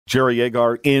Jerry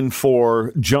Agar in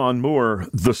for John Moore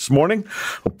this morning.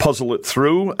 We'll puzzle it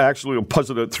through. Actually, we'll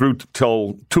puzzle it through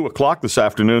till 2 o'clock this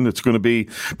afternoon. It's going to be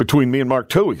between me and Mark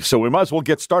Towhey. So we might as well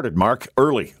get started, Mark,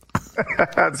 early.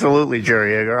 Absolutely,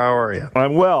 Jerry Agar. How are you?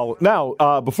 I'm well.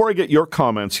 Now, before I get your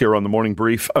comments here on the morning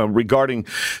brief regarding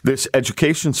this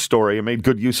education story, I made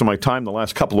good use of my time the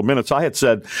last couple of minutes. I had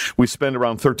said we spend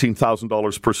around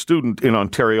 $13,000 per student in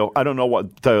Ontario. I don't know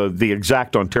what the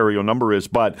exact Ontario number is,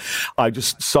 but I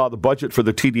just saw the budget for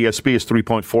the TDSB is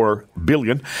 $3.4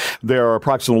 billion. There are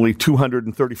approximately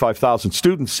 235,000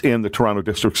 students in the Toronto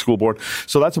District School Board,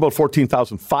 so that's about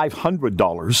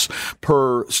 $14,500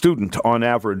 per student on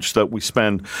average that we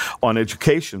spend on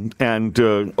education. And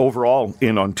overall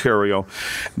in Ontario,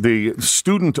 the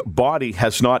student body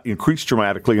has not increased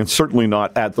dramatically, and certainly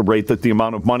not at the rate that the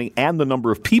amount of money and the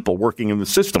number of people working in the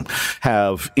system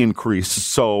have increased.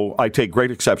 So I take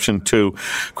great exception to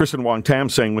Kristen Wong-Tam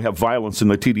saying we have violence in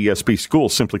the TDSB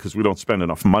schools simply because we don't spend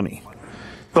enough money.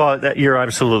 Well, you're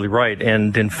absolutely right.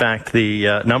 And in fact,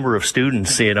 the number of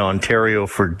students in Ontario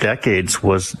for decades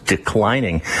was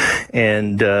declining.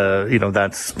 And,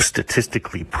 that's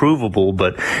statistically provable.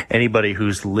 But anybody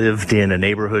who's lived in a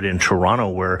neighborhood in Toronto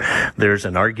where there's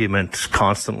an argument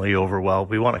constantly over, well,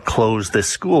 we want to close this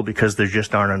school because there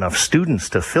just aren't enough students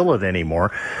to fill it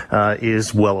anymore,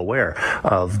 is well aware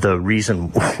of the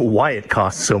reason why it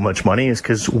costs so much money is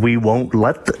because we won't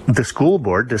let the school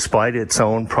board, despite its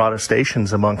own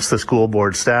protestations amongst the school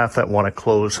board staff that want to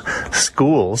close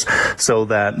schools so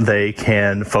that they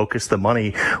can focus the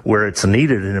money where it's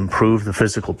needed and improve the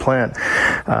physical plant.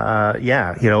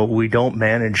 We don't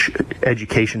manage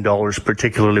education dollars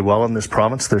particularly well in this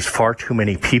province. There's far too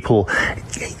many people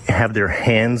have their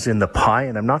hands in the pie,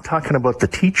 and I'm not talking about the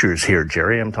teachers here,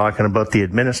 Jerry. I'm talking about the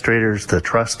administrators, the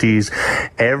trustees.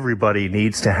 Everybody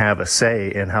needs to have a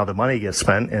say in how the money gets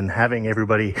spent, and having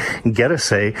everybody get a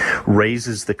say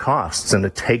raises the costs, and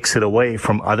it takes it away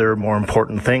from other more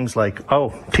important things like,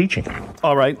 teaching.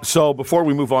 All right. So before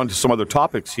we move on to some other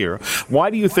topics here, why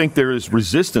do you think there is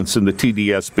resistance in the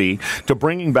TDSB to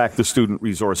bringing back the student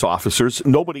resource officers?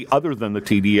 Nobody other than the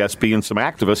TDSB and some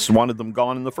activists wanted them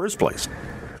gone in the first place.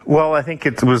 Well, I think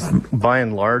it was by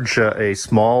and large a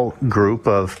small group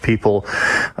of people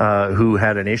who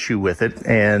had an issue with it,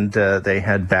 and they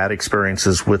had bad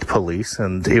experiences with police,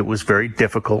 and it was very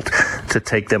difficult to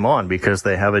take them on because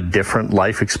they have a different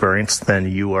life experience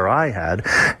than you or I had.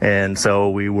 And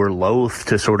so we were loath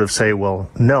to sort of say,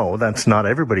 well, no, that's not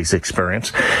everybody's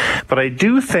experience. But I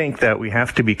do think that we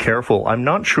have to be careful. I'm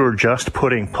not sure just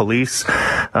putting police,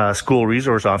 school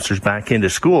resource officers back into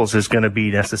schools is going to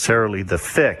be necessarily the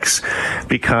fix.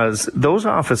 Because those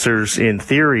officers, in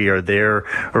theory, are there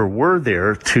or were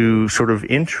there to sort of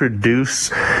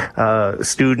introduce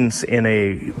students in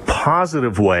a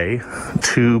positive way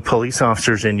to police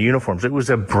officers in uniforms. It was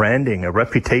a branding, a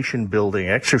reputation building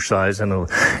exercise, and a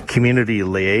community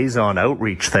liaison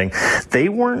outreach thing. They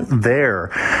weren't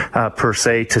there per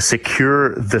se to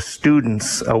secure the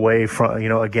students away from,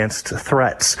 against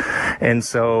threats. And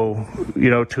so,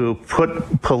 to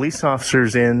put police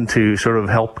officers in to sort of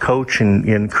help coach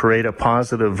and create a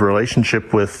positive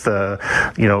relationship with,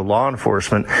 law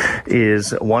enforcement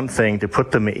is one thing. To put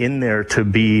them in there to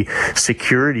be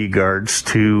security guards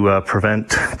to prevent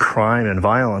crime and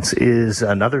violence is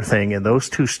another thing. And those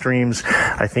two streams,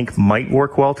 I think, might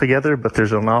work well together, but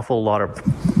there's an awful lot of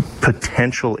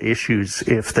potential issues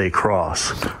if they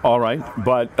cross. All right.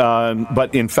 But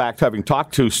in fact, having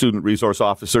talked to student resource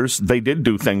officers, they did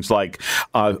do things like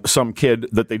some kid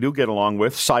that they do get along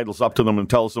with sidles up to them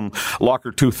and tells them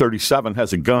locker 237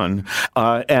 has a gun,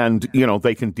 and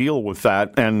they can deal with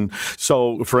that. And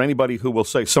so for anybody who will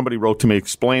say, somebody wrote to me,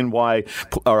 explain why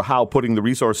or how putting the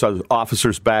resource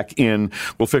officers back in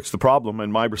will fix the problem,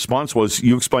 and my response was,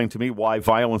 you explain to me why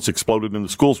violence exploded in the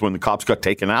schools when the cops got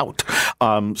taken out.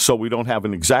 So we don't have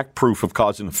an exact proof of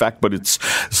cause and effect, but it's,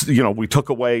 we took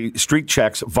away street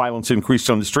checks, violence increased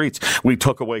on the streets. We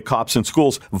took away cops in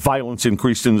schools, violence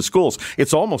increased in the schools.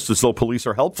 It's almost as though police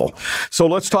are helpful. So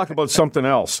let's talk about something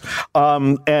else.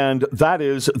 And that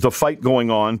is the fight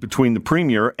going on between the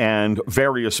Premier and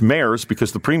various mayors,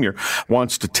 because the Premier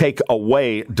wants to take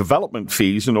away development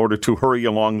fees in order to hurry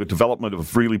along the development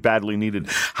of really badly needed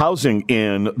housing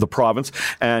in the province.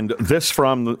 And this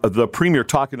from the Premier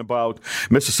talking about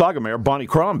Mississauga Mayor Bonnie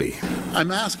Crombie.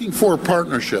 I'm asking for a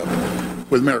partnership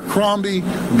with Mayor Crombie,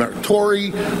 Mayor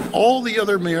Towhey, all the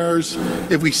other mayors,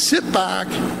 if we sit back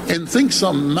and think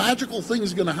some magical thing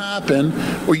is going to happen,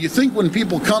 or you think when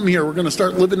people come here we're going to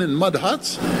start living in mud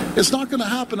huts, it's not going to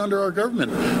happen under our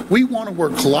government. We want to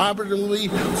work collaboratively,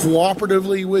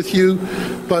 cooperatively with you,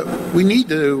 but we need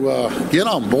to get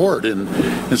on board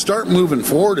and start moving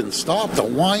forward and stop the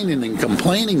whining and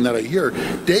complaining that I hear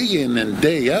day in and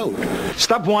day out.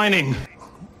 Stop whining.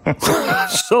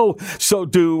 So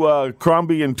do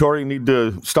Crombie and Towhey need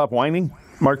to stop whining,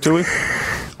 Mark Towhey?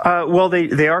 Well,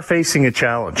 they are facing a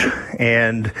challenge,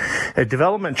 and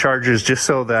development charges, just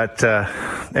so that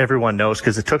everyone knows,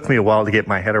 because it took me a while to get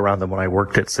my head around them when I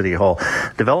worked at City Hall.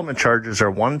 Development charges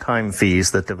are one-time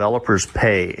fees that developers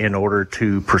pay in order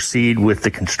to proceed with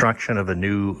the construction of a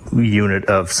new unit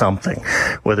of something,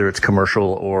 whether it's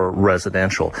commercial or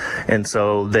residential. And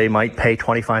so they might pay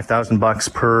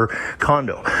 $25,000 per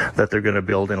condo that they're going to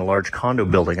build in a large condo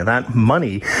building, and that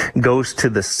money goes to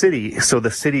the city, so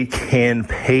the city can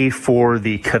pay for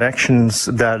the connections,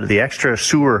 that the extra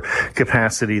sewer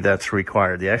capacity that's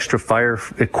required, the extra fire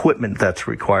equipment that's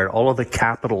required, all of the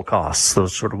capital costs,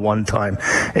 those sort of one-time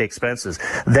expenses.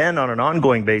 Then on an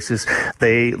ongoing basis,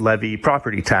 they levy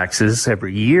property taxes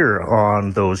every year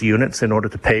on those units in order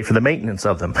to pay for the maintenance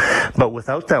of them. But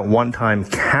without that one-time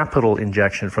capital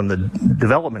injection from the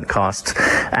development costs,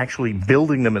 actually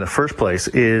building them in the first place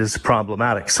is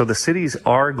problematic. So the cities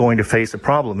are going to face a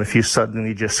problem if you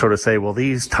suddenly just sort of say, well,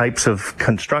 these types of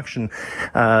construction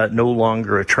no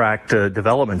longer attract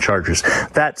development charges.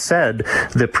 That said,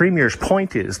 the Premier's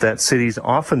point is that cities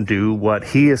often do what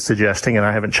he is suggesting, and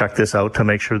I haven't checked this out to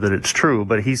make sure that it's true,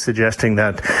 but he's suggesting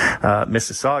that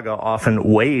Mississauga often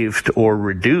waived or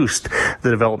reduced the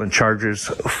development charges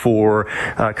for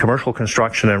commercial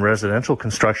construction and residential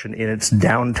construction in its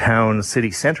downtown city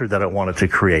center that it wanted to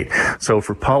create. So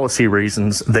for policy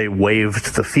reasons, they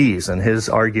waived the fees, and his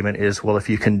argument is, well, if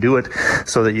you can do it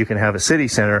so that you can have a city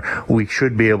center, we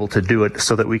should be able to do it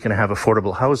so that we can have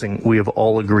affordable housing. We have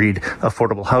all agreed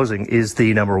affordable housing is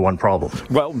the number one problem.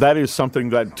 Well, that is something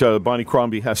that Bonnie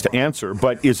Crombie has to answer,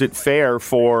 but is it fair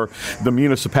for the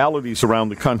municipalities around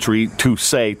the country to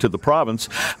say to the province,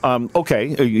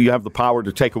 okay, you have the power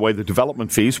to take away the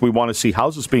development fees, we want to see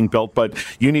houses being built, but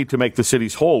you need to make the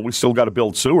cities whole, we still got to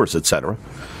build sewers, etc.?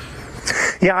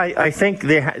 Yeah, I think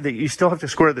you still have to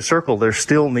square the circle. There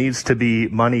still needs to be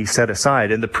money set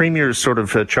aside. And the Premier's sort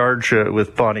of charge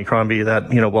with Bonnie Crombie that,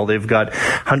 well, they've got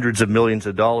hundreds of millions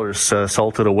of dollars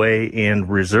salted away in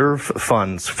reserve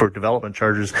funds for development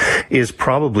charges is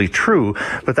probably true,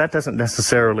 but that doesn't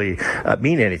necessarily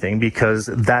mean anything, because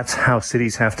that's how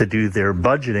cities have to do their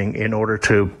budgeting in order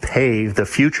to pay the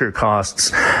future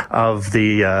costs of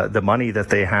the money that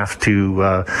they have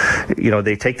to,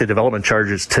 they take the development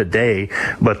charges today,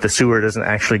 but the sewer doesn't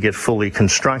actually get fully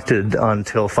constructed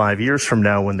until 5 years from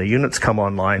now when the units come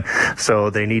online. So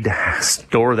they need to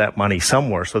store that money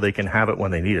somewhere so they can have it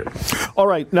when they need it. All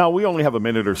right. Now, we only have a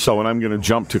minute or so, and I'm going to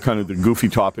jump to kind of the goofy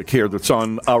topic here that's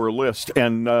on our list.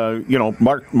 And,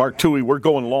 Mark Towhey, we're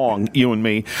going long, you and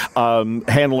me,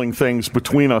 handling things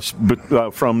between us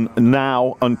from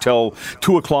now until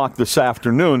 2 o'clock this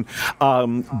afternoon.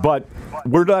 But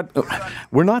we're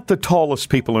not the tallest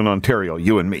people in Ontario,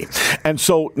 you and me. And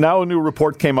so now a new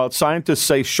report came out. Scientists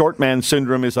say short man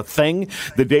syndrome is a thing.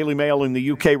 The Daily Mail in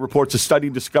the UK reports a study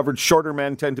discovered shorter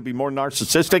men tend to be more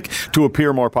narcissistic to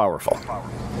appear more powerful.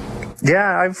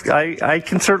 Yeah, I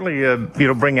can certainly,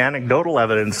 bring anecdotal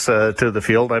evidence to the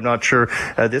field. I'm not sure.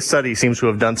 This study seems to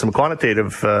have done some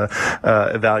quantitative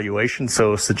evaluation,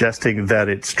 so suggesting that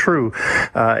it's true.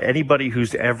 Anybody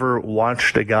who's ever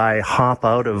watched a guy hop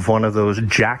out of one of those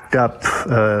jacked up,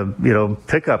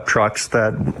 pickup trucks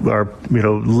that are,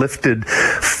 lifted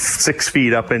 6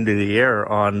 feet up into the air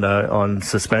on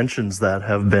suspensions that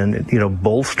have been,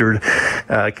 bolstered,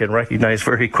 can recognize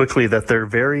very quickly that they're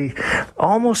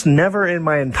almost never in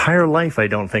my entire life, I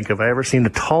don't think, have I ever seen a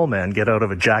tall man get out of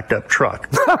a jacked up truck.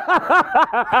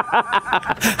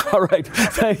 All right.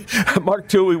 Mark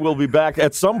Towhey will be back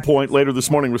at some point later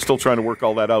this morning. We're still trying to work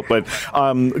all that out, but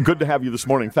good to have you this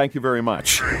morning. Thank you very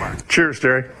much. Cheers,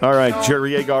 Jerry. All right.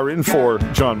 Jerry Agar in for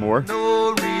John Moore.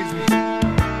 No reason.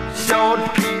 Short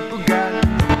people got